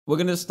We're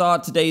going to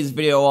start today's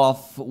video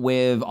off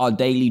with our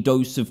daily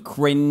dose of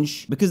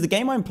cringe. Because the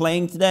game I'm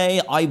playing today,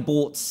 I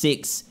bought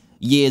 6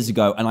 years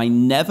ago. And I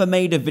never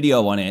made a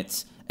video on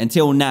it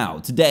until now.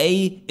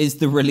 Today is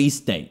the release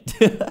date.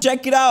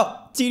 Check it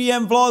out.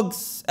 TDM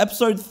Vlogs,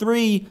 episode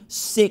 3,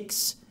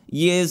 6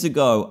 years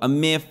ago. A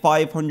mere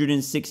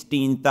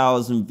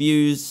 516,000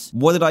 views.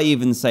 What did I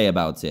even say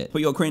about it?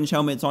 Put your cringe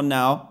helmets on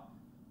now,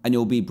 and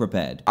you'll be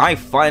prepared. I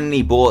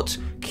finally bought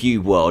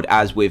Cube World,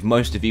 as with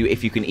most of you,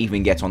 if you can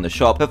even get on the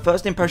shop. The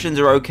first impressions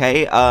are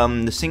okay.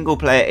 The single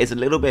player is a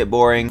little bit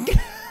boring.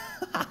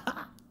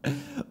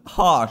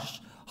 Harsh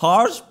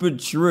but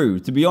true.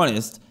 To be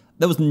honest,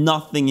 there was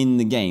nothing in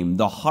the game.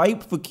 The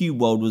hype for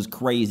Cube World was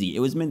crazy. It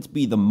was meant to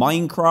be the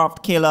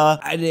Minecraft killer,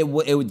 and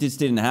it just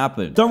didn't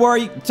happen. Don't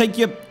worry, take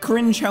your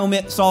cringe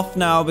helmets off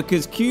now,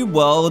 because Cube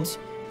World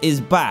is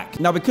back.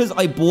 Now, because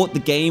I bought the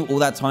game all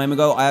that time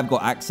ago, I have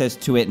got access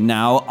to it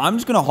now. I'm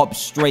just gonna hop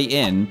straight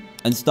in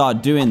and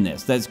start doing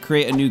this. Let's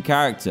create a new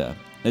character.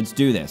 Let's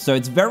do this. So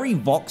it's very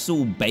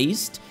voxel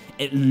based.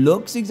 It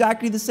looks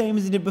exactly the same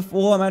as it did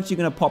before. I'm actually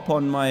gonna pop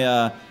on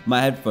my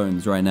my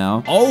headphones right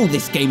now. Oh,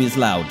 this game is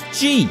loud.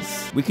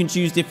 Jeez. We can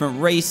choose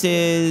different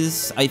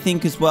races, I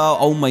think, as well.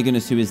 Oh my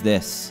goodness, who is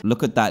this?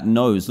 Look at that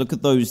nose. Look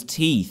at those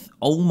teeth.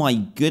 Oh my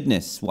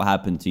goodness, what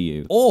happened to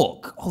you?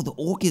 Orc. Oh, the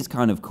orc is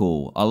kind of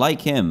cool. I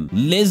like him.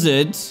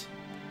 Lizard,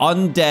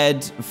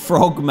 undead,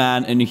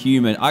 frogman, and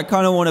human. I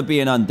kind of want to be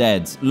an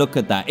undead. Look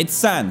at that. It's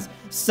Sans.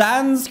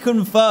 Sans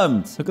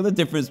confirmed. Look at the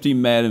difference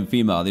between male and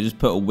female. They just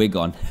put a wig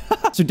on.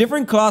 So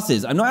different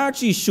classes. I'm not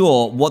actually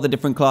sure what the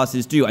different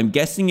classes do. I'm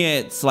guessing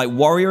it's like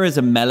warrior is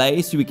a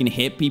melee, so we can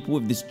hit people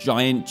with this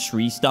giant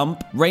tree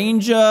stump.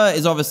 Ranger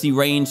is obviously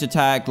ranged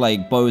attack,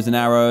 like bows and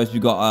arrows.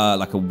 We've got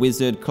like a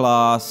wizard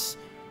class.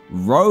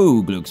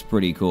 Rogue looks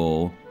pretty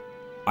cool.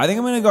 I think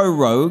I'm going to go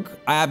rogue.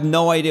 I have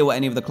no idea what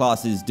any of the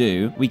classes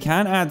do. We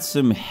can add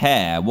some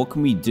hair. What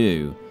can we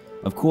do?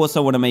 Of course, I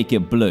want to make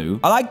it blue.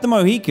 I like the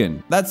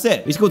Mohican. That's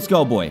it. He's called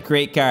Skullboy.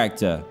 Create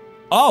character.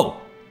 Oh,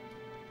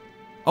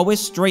 we're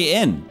straight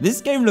in.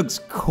 This game looks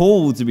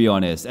cool, to be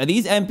honest. Are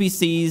these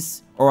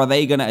NPCs or are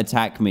they going to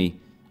attack me?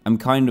 I'm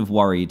kind of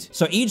worried.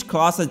 So each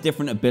class has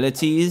different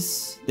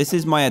abilities. This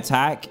is my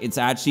attack. It's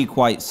actually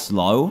quite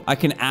slow. I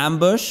can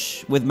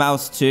ambush with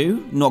mouse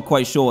 2. Not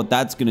quite sure what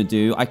that's going to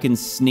do. I can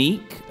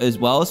sneak as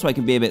well, so I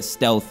can be a bit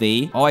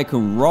stealthy. Oh, I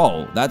can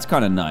roll. That's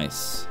kind of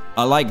nice.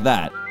 I like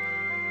that.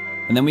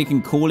 And then we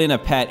can call in a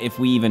pet if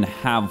we even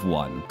have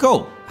one.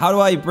 Cool. How do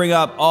I bring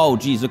up... Oh,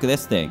 geez, look at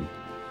this thing.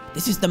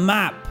 This is the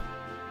map.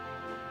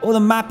 Oh, the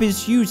map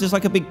is huge. There's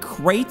like a big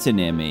crater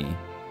near me.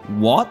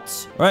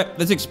 What? All right,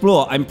 let's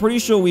explore. I'm pretty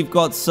sure we've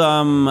got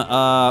some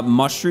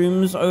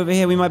mushrooms over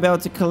here we might be able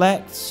to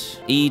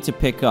collect. E to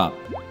pick up.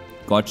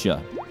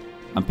 Gotcha.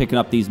 I'm picking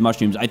up these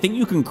mushrooms. I think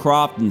you can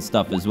craft and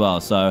stuff as well.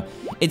 So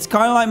it's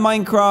kind of like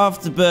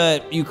Minecraft,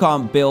 but you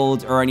can't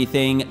build or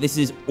anything. This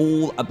is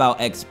all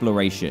about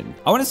exploration.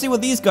 I want to see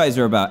what these guys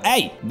are about.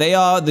 Hey, they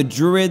are the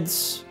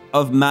druids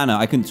of mana.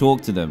 I can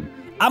talk to them.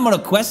 I'm on a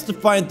quest to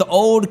find the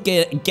old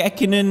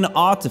Gekinen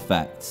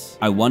artifact.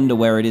 I wonder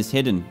where it is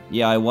hidden.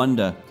 Yeah, I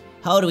wonder.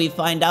 How do we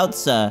find out,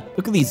 sir?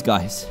 Look at these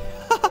guys.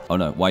 Oh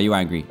no, why are you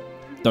angry?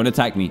 Don't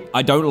attack me.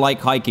 I don't like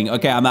hiking.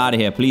 Okay, I'm out of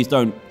here. Please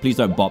don't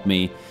bop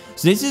me.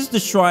 So this is the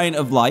Shrine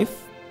of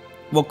Life.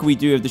 What can we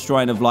do with the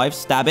Shrine of Life?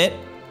 Stab it.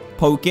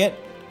 Poke it.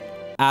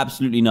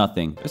 Absolutely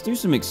nothing. Let's do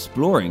some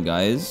exploring,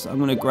 guys. I'm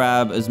gonna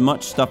grab as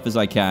much stuff as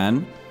I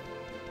can.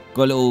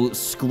 Got a little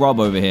scrub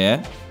over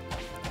here.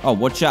 Oh,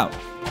 watch out.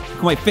 Look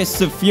at my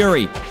fists of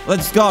fury.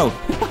 Let's go.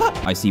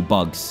 I see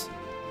bugs.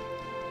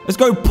 Let's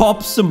go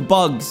pop some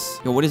bugs.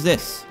 Yo, what is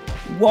this?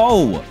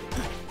 Whoa.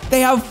 They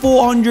have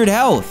 400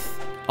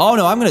 health. Oh,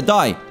 no. I'm going to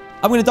die.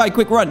 I'm going to die.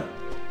 Quick, run.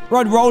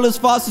 Run. Roll as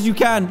fast as you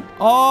can.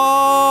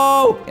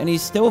 Oh. And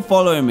he's still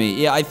following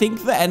me. Yeah, I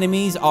think the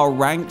enemies are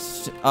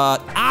ranked. No.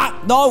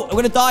 I'm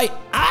going to die.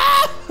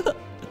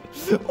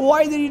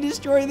 Why did he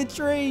destroy the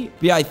tree?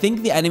 But yeah, I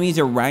think the enemies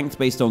are ranked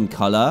based on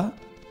color.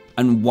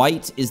 And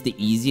white is the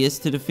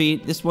easiest to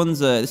defeat. This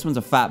one's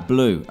a fat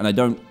blue, and I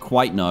don't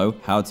quite know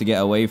how to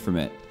get away from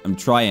it. I'm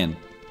trying,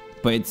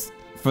 but it's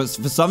for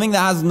something that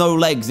has no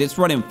legs. It's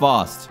running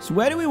fast. So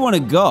where do we want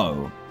to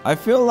go? I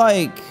feel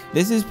like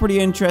this is pretty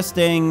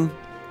interesting.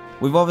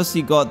 We've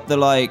obviously got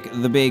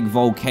the big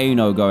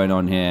volcano going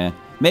on here.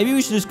 Maybe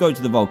we should just go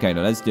to the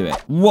volcano. Let's do it.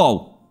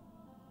 Whoa!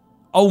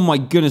 Oh my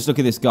goodness! Look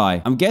at this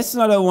guy. I'm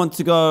guessing I don't want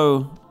to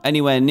go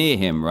anywhere near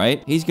him,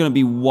 right? He's gonna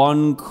be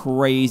one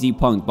crazy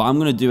punk, but I'm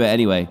gonna do it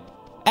anyway.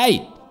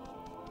 Hey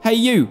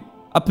you,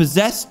 a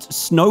possessed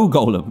snow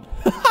golem.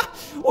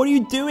 What are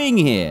you doing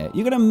here?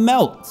 You're gonna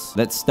melt.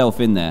 Let's stealth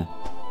in there.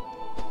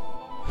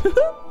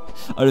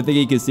 I don't think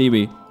he can see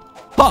me.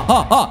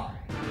 Ha.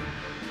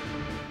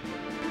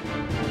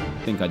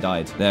 I think I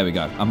died. There we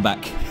go. I'm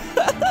back.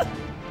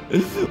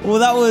 Well,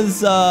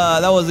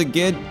 that wasn't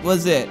good,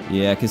 was it?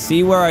 Yeah, I can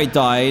see where I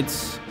died.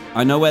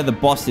 I know where the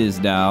boss is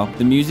now.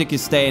 The music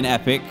is staying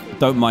epic.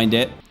 Don't mind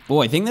it.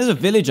 Oh, I think there's a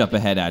village up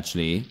ahead,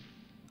 actually.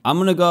 I'm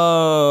gonna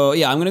go...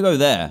 Yeah, I'm gonna go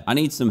there. I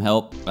need some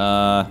help.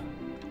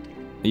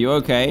 Are you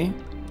okay?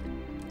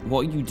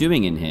 What are you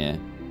doing in here?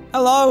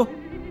 Hello?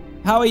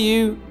 How are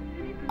you?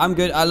 I'm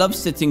good. I love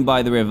sitting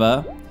by the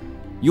river.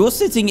 You're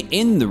sitting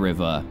in the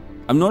river.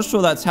 I'm not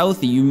sure that's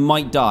healthy. You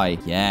might die.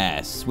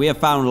 Yes, we have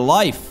found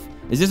life.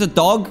 Is this a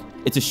dog?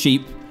 It's a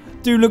sheep.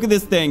 Dude, look at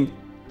this thing.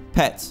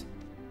 Pet.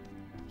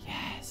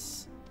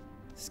 Yes.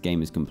 This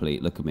game is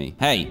complete. Look at me.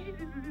 Hey,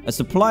 a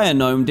supplier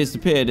gnome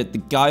disappeared at the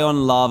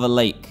Guyon Lava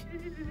Lake.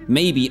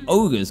 Maybe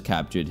ogres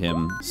captured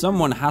him.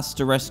 Someone has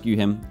to rescue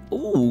him.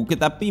 Ooh, could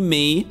that be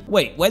me?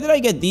 Wait, where did I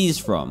get these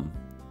from?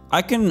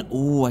 I can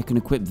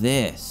equip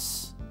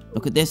this.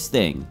 Look at this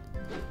thing.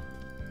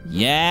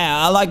 Yeah,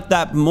 I like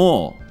that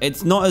more.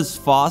 It's not as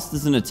fast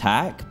as an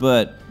attack,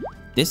 but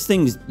this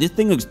thing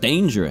looks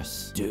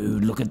dangerous.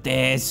 Dude, look at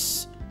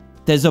this.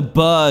 There's a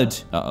bird.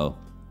 Uh-oh.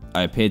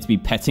 I appear to be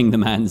petting the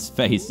man's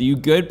face. Are you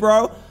good,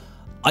 bro?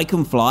 I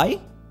can fly?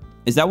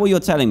 Is that what you're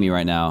telling me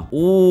right now?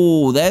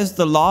 Oh, there's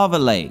the lava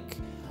lake.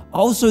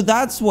 Oh, so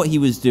that's what he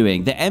was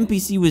doing. The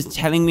NPC was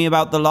telling me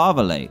about the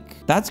lava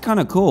lake. That's kind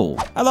of cool.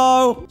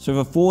 Hello.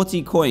 So for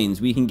 40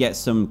 coins, we can get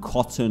some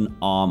cotton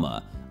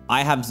armor.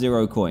 I have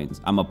 0 coins.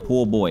 I'm a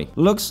poor boy.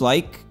 Looks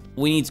like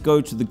we need to go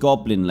to the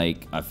Goblin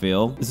Lake, I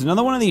feel. There's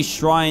another one of these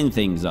shrine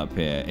things up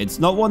here. It's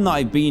not one that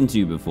I've been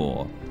to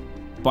before,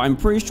 but I'm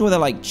pretty sure they're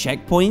like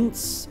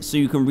checkpoints, so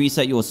you can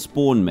reset your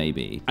spawn,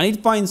 maybe. I need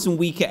to find some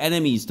weaker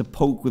enemies to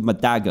poke with my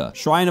dagger.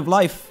 Shrine of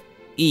Life.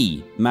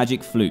 E.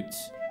 Magic Flute.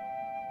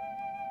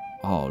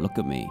 Oh, look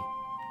at me.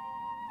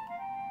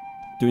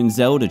 Doing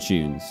Zelda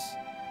tunes.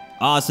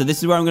 Ah, so this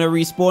is where I'm going to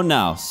respawn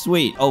now.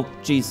 Sweet. Oh,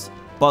 jeez.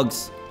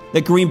 Bugs.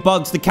 They're green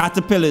bugs, the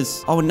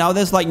caterpillars. Oh, now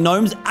there's like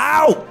gnomes.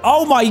 Ow!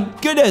 Oh my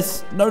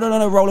goodness. No, no, no,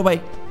 no. Roll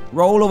away.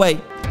 Roll away.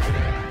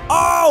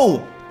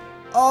 Oh!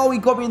 Oh, he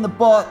got me in the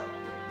butt.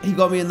 He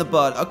got me in the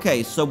butt.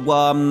 Okay, so,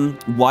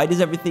 why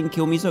does everything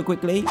kill me so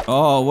quickly?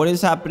 Oh, what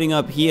is happening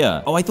up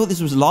here? Oh, I thought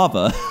this was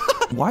lava.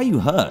 Why are you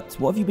hurt?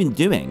 What have you been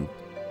doing?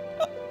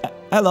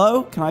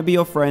 Hello? Can I be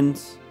your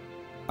friend?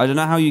 I don't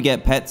know how you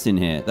get pets in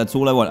here. That's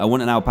all I want. I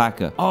want an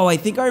alpaca. Oh, I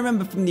think I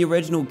remember from the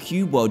original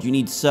Cube World, you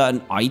need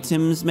certain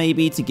items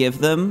maybe to give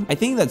them. I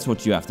think that's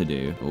what you have to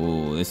do.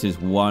 Oh, this is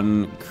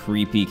one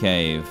creepy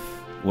cave.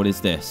 What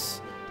is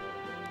this?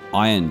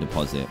 Iron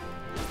deposit.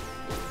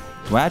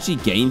 Do I actually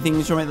gain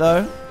things from it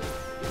though?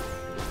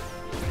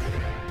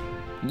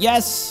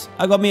 Yes!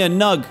 I got me a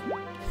nug.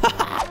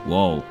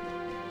 Whoa.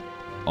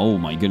 Oh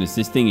my goodness,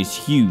 this thing is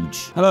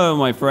huge. Hello,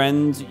 my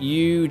friend.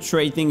 You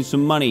trade things for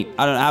money.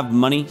 I don't have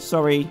money.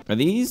 Sorry. Are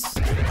these?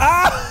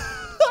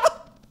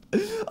 Ah!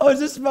 I was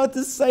just about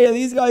to say, are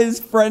these guys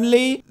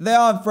friendly? They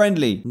are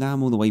friendly. Now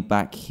I'm all the way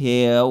back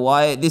here.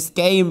 Why? This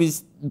game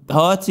is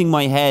hurting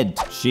my head.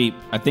 Sheep.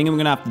 I think I'm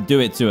gonna have to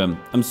do it to him.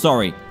 I'm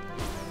sorry.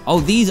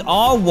 Oh, these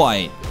are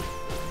white.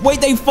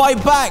 Wait, they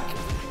fight back.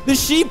 The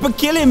sheep are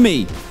killing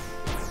me.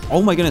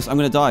 Oh my goodness, I'm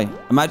gonna die.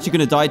 I'm actually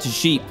gonna die to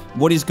sheep.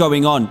 What is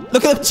going on?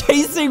 Look at them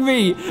chasing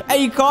me.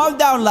 Hey, calm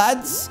down,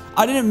 lads.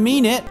 I didn't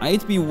mean it. I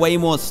need to be way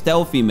more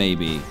stealthy,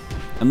 maybe.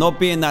 I'm not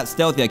being that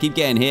stealthy. I keep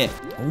getting hit.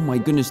 Oh my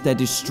goodness, they're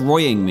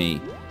destroying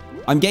me.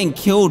 I'm getting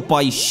killed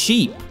by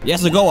sheep.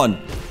 Yes, go on.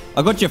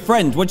 I got your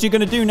friend. What you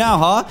gonna do now,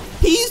 huh?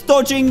 He's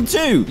dodging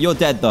too. You're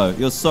dead, though.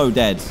 You're so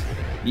dead.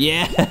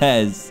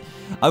 Yes.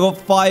 I got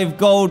 5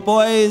 gold,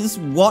 boys.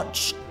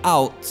 Watch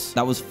out.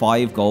 That was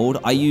 5 gold.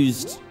 I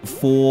used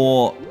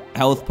 4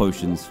 health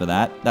potions for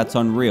that. That's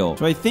unreal.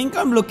 So I think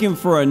I'm looking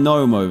for a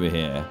gnome over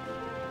here.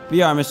 But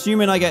yeah, I'm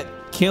assuming I get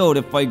killed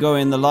if I go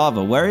in the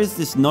lava. Where is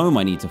this gnome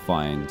I need to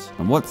find?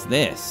 And what's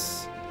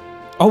this?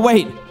 Oh,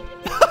 wait.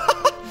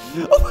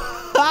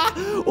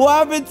 What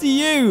happened to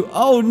you?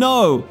 Oh,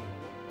 no.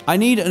 I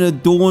need an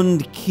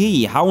adorned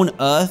key. How on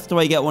earth do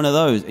I get one of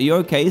those? Are you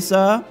okay,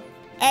 sir?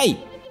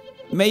 Hey,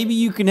 maybe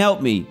you can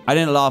help me. I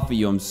didn't laugh at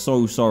you. I'm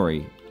so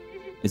sorry.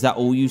 Is that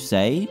all you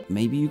say?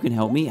 Maybe you can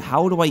help me?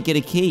 How do I get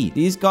a key?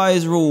 These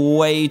guys are all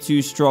way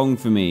too strong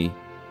for me.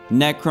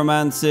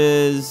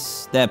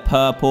 Necromancers. They're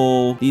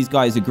purple. These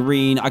guys are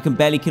green. I can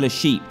barely kill a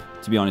sheep,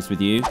 to be honest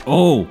with you.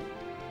 Oh,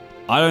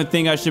 I don't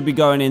think I should be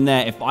going in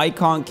there. If I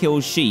can't kill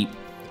sheep,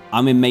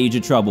 I'm in major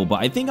trouble.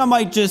 But I think I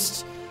might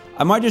just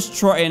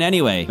trot in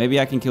anyway. Maybe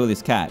I can kill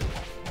this cat.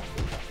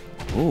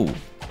 Oh,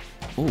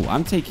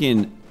 I'm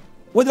taking...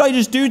 What did I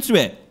just do to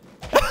it?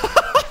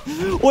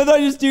 What did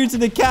I just do to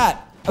the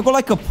cat? I got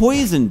like a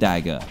poison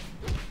dagger.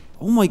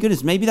 Oh my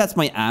goodness, maybe that's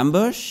my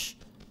ambush?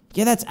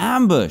 Yeah, that's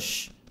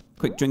ambush.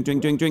 Quick, drink.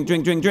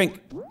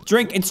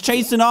 Drink, it's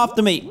chasing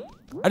after me.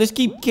 I just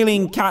keep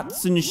killing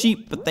cats and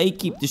sheep, but they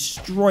keep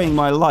destroying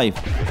my life.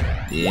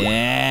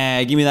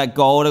 Yeah, give me that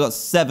gold. I got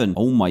 7.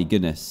 Oh my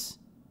goodness.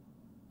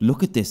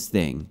 Look at this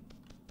thing.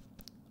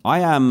 I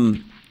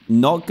am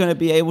not going to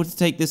be able to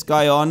take this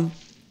guy on.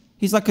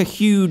 He's like a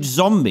huge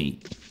zombie.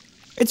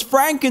 It's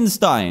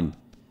Frankenstein.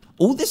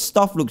 All this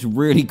stuff looks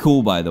really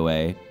cool, by the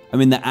way. I'm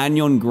in the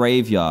Anyon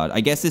Graveyard.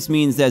 I guess this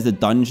means there's a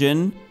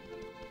dungeon.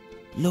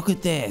 Look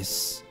at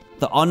this.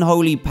 The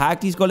Unholy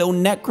Pact. He's got little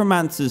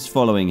necromancers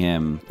following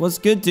him. What's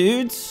good,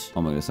 dudes?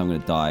 Oh my goodness, I'm gonna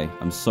die.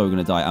 I'm so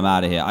gonna die. I'm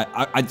out of here.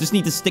 I just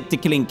need to stick to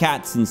killing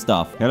cats and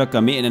stuff. Hey, look,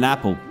 I'm eating an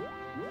apple.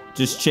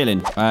 Just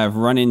chilling. I've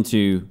run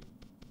into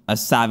a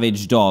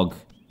savage dog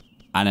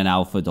and an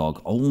alpha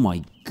dog. Oh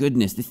my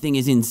goodness, this thing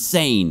is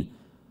insane.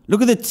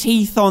 Look at the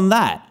teeth on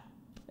that.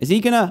 Is he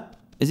gonna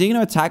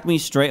attack me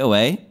straight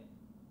away?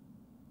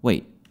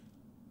 Wait.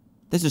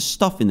 There's just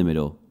stuff in the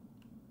middle.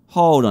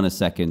 Hold on a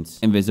second.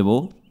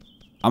 Invisible.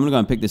 I'm gonna go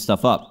and pick this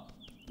stuff up.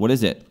 What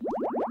is it?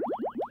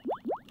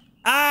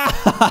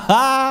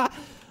 Ah!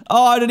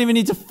 Oh, I don't even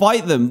need to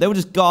fight them. They were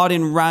just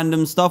guarding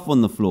random stuff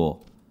on the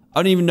floor. I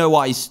don't even know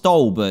what I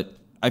stole, but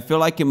I feel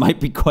like it might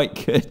be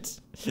quite good.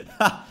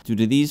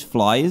 Dude, are these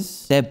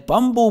flies? They're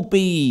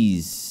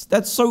bumblebees.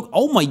 That's so...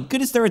 Oh my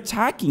goodness, they're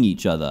attacking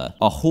each other.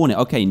 A hornet.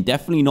 Okay,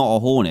 definitely not a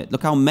hornet.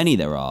 Look how many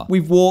there are.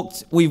 We've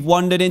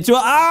wandered into...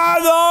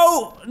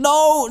 Ah,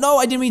 no! No,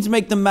 I didn't mean to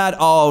make them mad.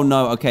 Oh,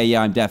 no. Okay,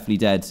 yeah, I'm definitely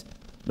dead.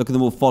 Look at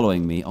them all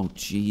following me. Oh,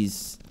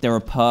 jeez. They're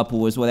a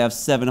purple as well. They have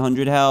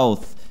 700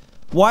 health.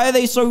 Why are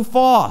they so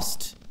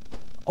fast?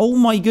 Oh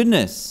my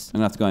goodness. I'm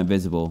gonna have to go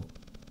invisible.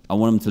 I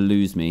want them to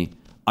lose me.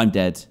 I'm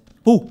dead.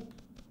 Oh!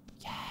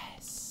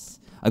 Yes!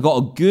 I got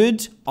a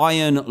good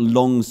iron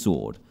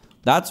longsword.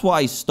 That's what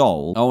I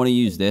stole. I want to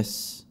use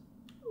this.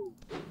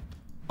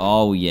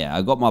 Oh yeah,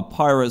 I got my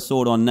pirate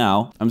sword on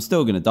now. I'm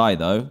still gonna die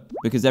though,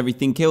 because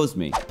everything kills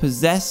me.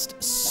 Possessed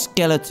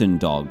skeleton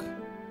dog.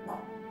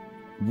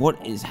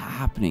 What is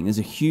happening? There's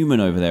a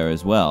human over there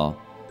as well.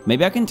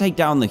 Maybe I can take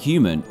down the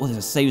human. Oh, there's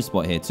a save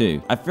spot here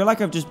too. I feel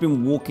like I've just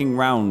been walking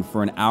around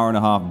for an hour and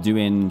a half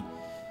doing,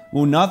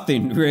 well,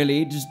 nothing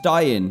really. Just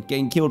dying,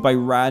 getting killed by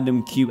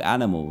random cute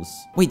animals.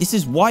 Wait, this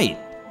is white.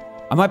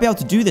 I might be able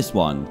to do this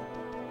one.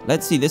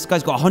 Let's see. This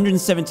guy's got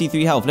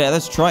 173 health.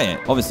 Let's try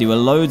it. Obviously, with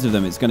loads of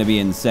them, it's going to be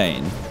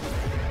insane.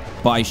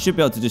 But I should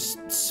be able to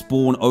just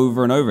spawn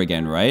over and over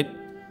again, right?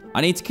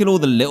 I need to kill all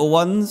the little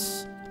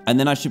ones. And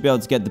then I should be able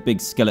to get the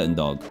big skeleton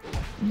dog.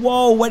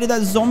 Whoa, where did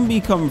that zombie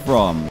come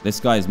from?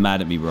 This guy's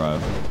mad at me, bro.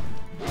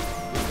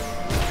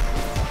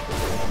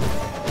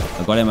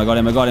 I got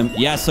him.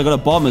 Yes, I got a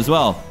bomb as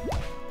well.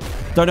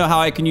 Don't know how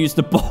I can use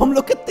the bomb.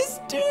 Look at this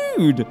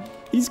dude.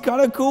 He's kind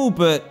of cool,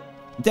 but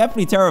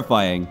definitely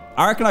terrifying.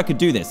 I reckon I could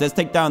do this. Let's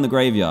take down the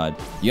graveyard.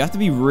 You have to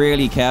be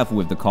really careful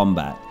with the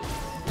combat,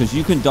 because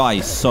you can die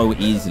so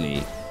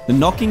easily. The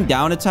knocking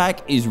down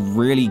attack is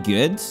really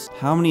good.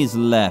 How many is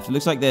left? It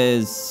looks like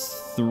there's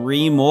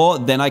 3 more,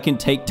 then I can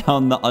take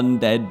down the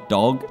undead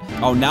dog.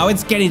 Oh, now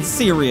it's getting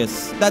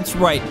serious. That's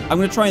right. I'm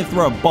going to try and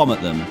throw a bomb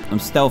at them. I'm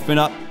stealthing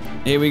up.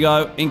 Here we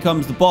go. In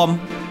comes the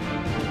bomb.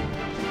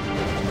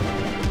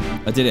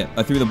 I did it.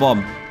 I threw the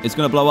bomb. It's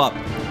going to blow up.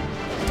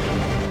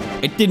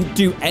 It didn't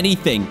do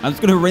anything. I'm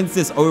just going to rinse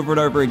this over and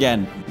over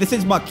again. This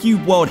is my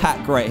cube world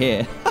hack right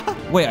here.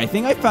 Wait, I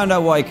think I found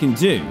out what I can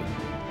do.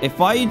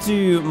 If I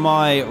do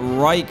my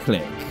right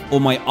click, or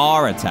my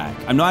R attack.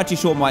 I'm not actually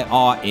sure what my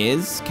R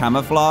is.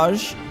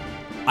 Camouflage.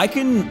 I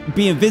can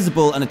be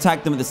invisible and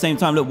attack them at the same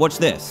time. Look, watch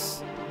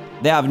this.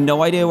 They have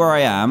no idea where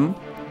I am.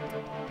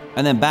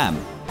 And then bam.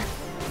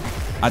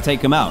 I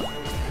take him out.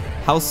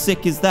 How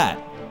sick is that?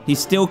 He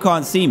still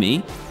can't see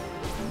me.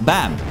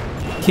 Bam.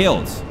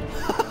 Killed.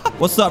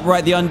 What's up,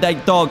 right? The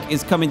undead dog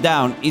is coming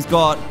down. He's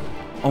got...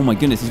 Oh my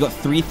goodness. He's got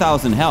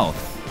 3,000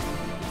 health.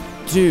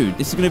 Dude,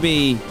 this is going to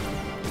be...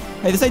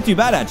 Hey, this ain't too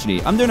bad,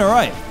 actually. I'm doing all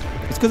right.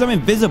 It's because I'm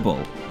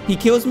invisible. He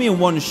kills me in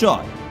one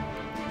shot.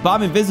 But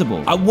I'm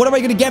invisible. What am I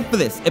going to get for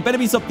this? It better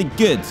be something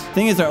good.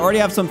 Thing is, I already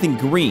have something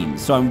green.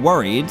 So I'm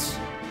worried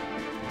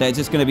that it's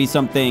just going to be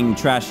something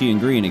trashy and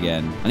green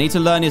again. I need to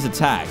learn his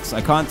attacks.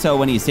 I can't tell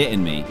when he's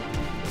hitting me.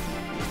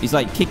 He's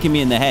like kicking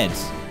me in the head.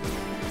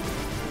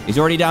 He's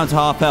already down to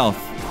half health.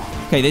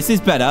 Okay, this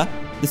is better.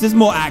 This is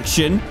more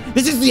action.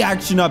 This is the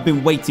action I've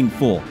been waiting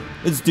for.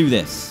 Let's do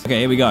this.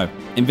 Okay, here we go.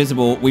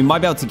 Invisible. We might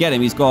be able to get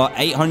him. He's got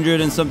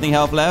 800 and something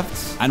health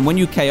left. And when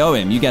you KO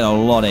him, you get a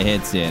lot of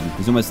hits in.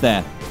 He's almost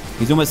there.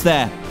 He's almost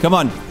there. Come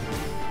on.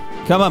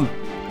 Come on.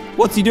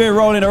 What's he doing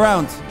rolling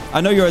around?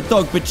 I know you're a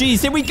dog, but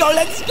geez, here we go.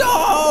 Let's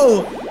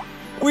go.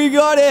 We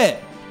got it.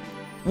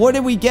 What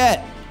did we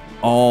get?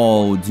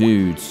 Oh,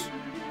 dude.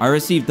 I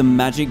received the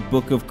magic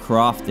book of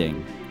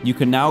crafting. You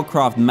can now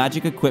craft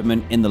magic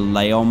equipment in the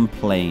Leon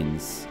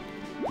Plains.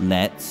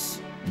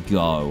 Let's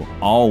go.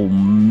 Oh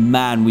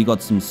man, we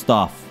got some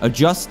stuff.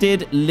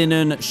 Adjusted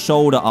linen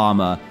shoulder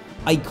armor.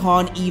 I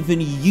can't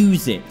even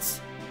use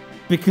it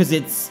because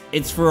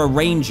it's for a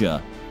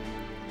ranger.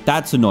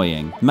 That's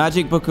annoying.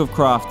 Magic book of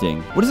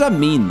crafting. What does that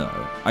mean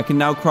though? I can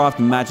now craft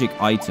magic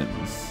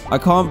items. I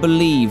can't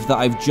believe that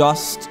I've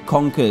just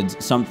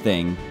conquered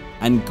something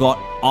and got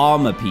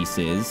armor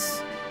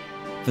pieces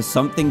for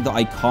something that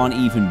I can't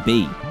even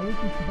be.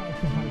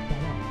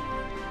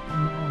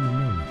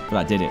 But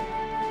I did it.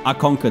 I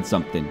conquered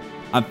something.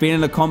 I'm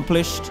feeling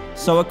accomplished.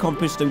 So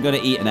accomplished, I'm going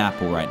to eat an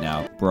apple right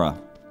now.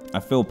 Bruh, I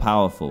feel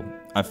powerful.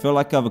 I feel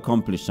like I've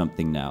accomplished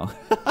something now.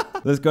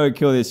 Let's go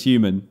kill this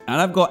human.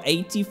 And I've got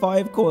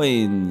 85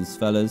 coins,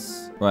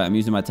 fellas. Right, I'm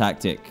using my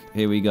tactic.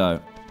 Here we go.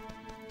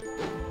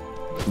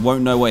 You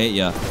won't know what hit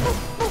ya.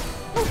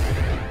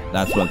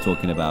 That's what I'm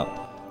talking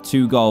about.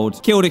 2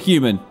 gold. Killed a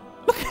human.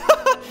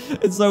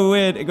 It's so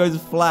weird. It goes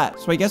flat.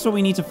 So I guess what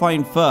we need to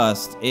find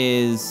first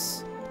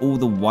is all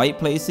the white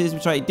places,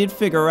 which I did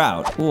figure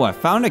out. Oh, I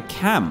found a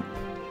camp.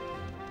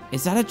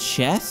 Is that a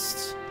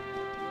chest?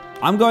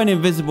 I'm going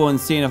invisible and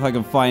seeing if I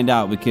can find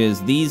out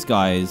because these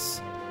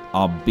guys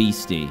are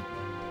beastie.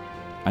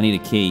 I need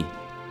a key.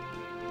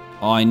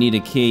 Oh, I need a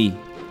key.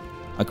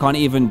 I can't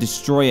even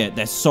destroy it.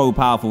 They're so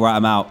powerful. Right,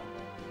 I'm out.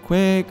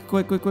 Quick,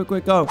 quick, quick, quick,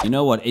 quick, go. You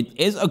know what? It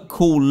is a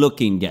cool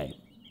looking game.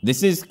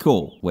 This is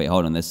cool. Wait,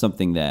 hold on. There's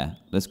something there.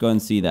 Let's go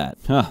and see that.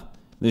 Huh.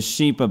 The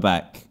sheep are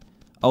back.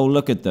 Oh,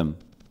 look at them.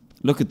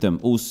 Look at them.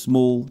 All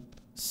small,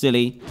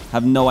 silly.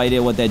 Have no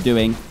idea what they're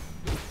doing.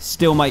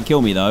 Still might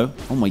kill me, though.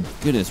 Oh, my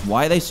goodness.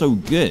 Why are they so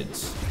good?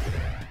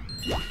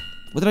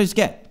 What did I just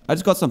get? I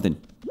just got something.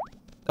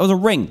 That was a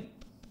ring.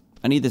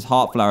 I need this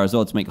heart flower as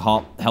well to make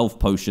heart health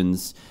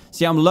potions.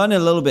 See, I'm learning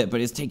a little bit,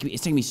 but it's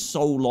taking me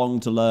so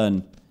long to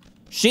learn.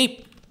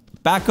 Sheep,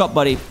 back up,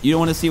 buddy. You don't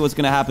want to see what's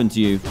going to happen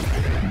to you.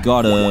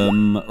 Got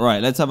him.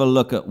 Right, let's have a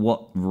look at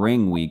what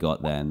ring we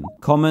got then.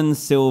 Common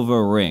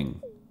silver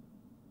ring.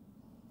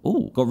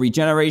 Ooh, got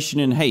regeneration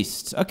and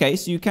haste. Okay,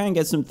 so you can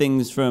get some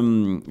things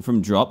from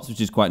drops,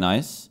 which is quite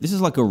nice. This is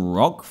like a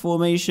rock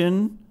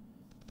formation.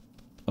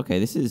 Okay,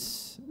 this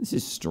is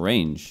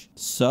strange.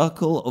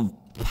 Circle of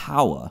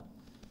power.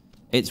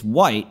 It's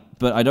white,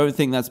 but I don't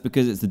think that's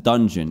because it's the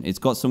dungeon. It's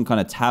got some kind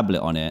of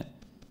tablet on it.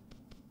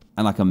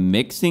 And like a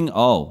mixing.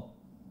 Oh.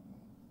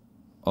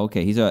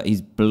 Okay,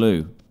 he's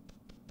blue.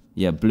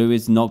 Yeah, blue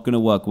is not going to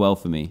work well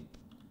for me.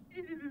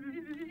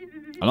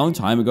 A long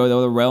time ago, there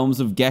were the realms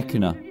of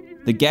Gekina.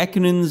 The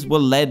Gekinans were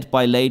led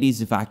by Lady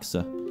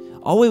Zivaxa.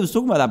 Oh, we was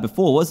talking about that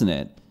before, wasn't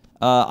it?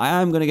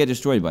 I am going to get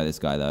destroyed by this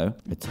guy, though.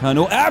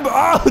 Eternal Amber.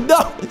 Oh,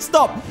 no.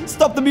 Stop.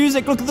 Stop the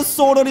music. Look at the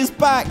sword on his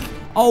back.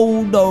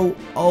 Oh, no.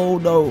 Oh,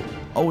 no.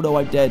 Oh, no,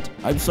 I'm dead.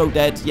 I'm so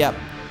dead. Yep.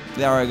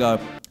 There I go.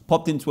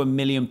 Popped into a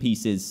million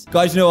pieces.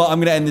 Guys, you know what? I'm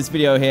going to end this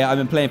video here. I've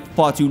been playing for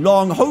far too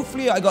long.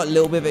 Hopefully, I got a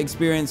little bit of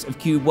experience of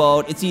Cube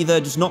World. It's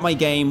either just not my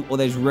game or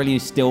there's really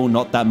still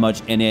not that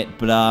much in it.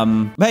 But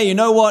hey, you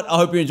know what? I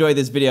hope you enjoyed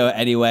this video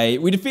anyway.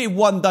 We defeated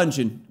one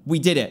dungeon. We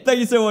did it. Thank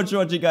you so much for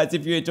watching, guys.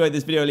 If you enjoyed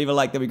this video, leave a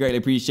like. That'd be greatly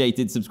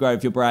appreciated. Subscribe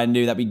if you're brand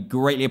new. That'd be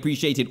greatly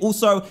appreciated.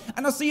 Also,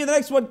 and I'll see you in the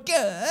next one.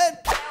 Good.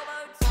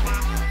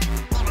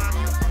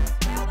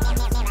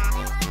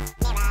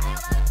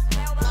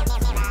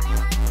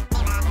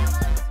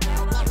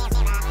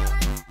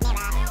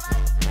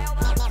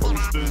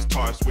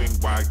 Swing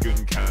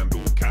wagon,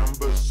 candle,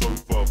 canvas,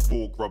 sofa,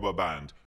 fork, rubber band.